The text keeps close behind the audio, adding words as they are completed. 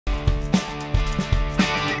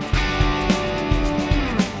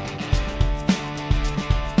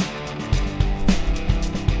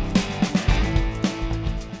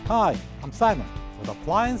Hi, I'm Simon with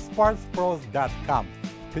AppliancePartsPros.com.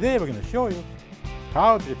 Today we're going to show you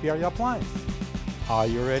how to repair your appliance. Are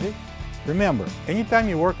you ready? Remember, anytime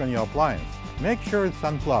you work on your appliance, make sure it's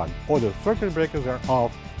unplugged or the circuit breakers are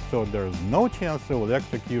off so there's no chance of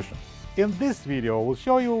electrocution. In this video, we'll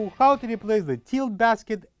show you how to replace the tilt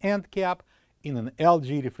basket end cap in an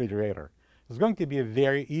LG refrigerator. It's going to be a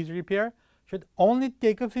very easy repair. Should only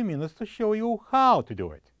take a few minutes to show you how to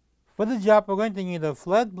do it. For the job, we're going to need a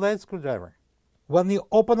flat blade screwdriver. When you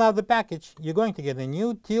open up the package, you're going to get a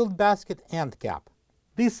new tilt basket end cap.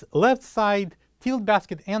 This left side tilt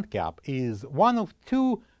basket end cap is one of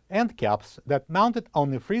two end caps that mounted on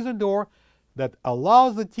the freezer door that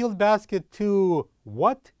allows the tilt basket to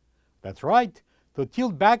what? That's right, to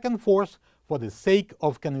tilt back and forth for the sake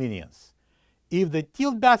of convenience. If the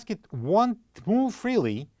tilt basket won't move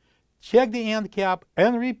freely, check the end cap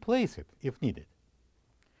and replace it if needed.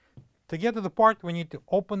 To get to the part, we need to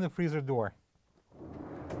open the freezer door.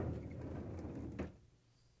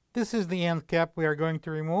 This is the end cap we are going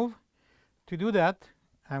to remove. To do that,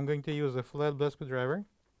 I'm going to use a flat blade screwdriver.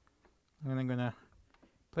 And I'm going to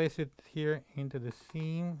place it here into the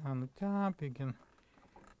seam on the top. You can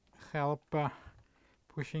help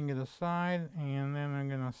pushing it aside, and then I'm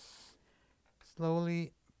going to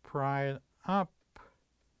slowly pry it up.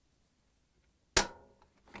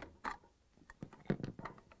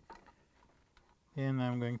 And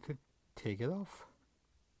I'm going to take it off.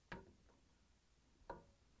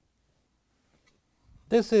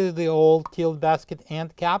 This is the old tilt basket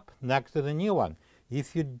end cap next to the new one.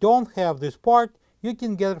 If you don't have this part, you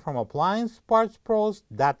can get it from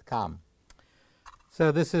AppliancePartsPros.com.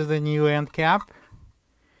 So this is the new end cap,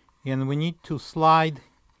 and we need to slide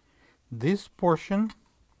this portion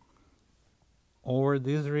over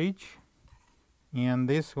this ridge, and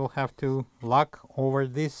this will have to lock over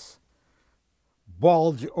this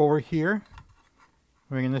bulge over here.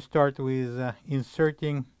 We're going to start with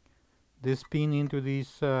inserting this pin into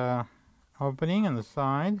this opening on the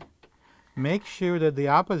side. Make sure that the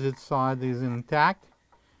opposite side is intact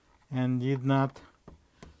and did not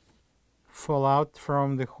fall out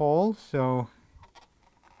from the hole. So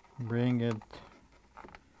bring it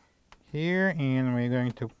here, and we're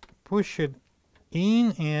going to push it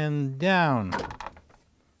in and down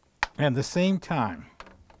at the same time.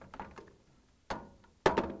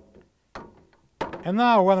 And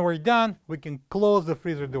now when we're done, we can close the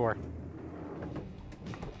freezer door.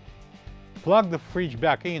 Plug the fridge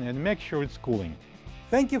back in and make sure it's cooling.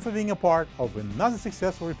 Thank you for being a part of another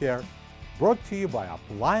successful repair brought to you by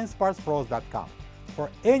AppliancePartsPros.com.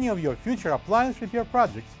 For any of your future appliance repair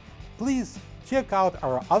projects, please check out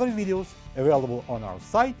our other videos available on our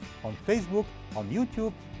site, on Facebook, on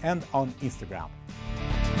YouTube, and on Instagram.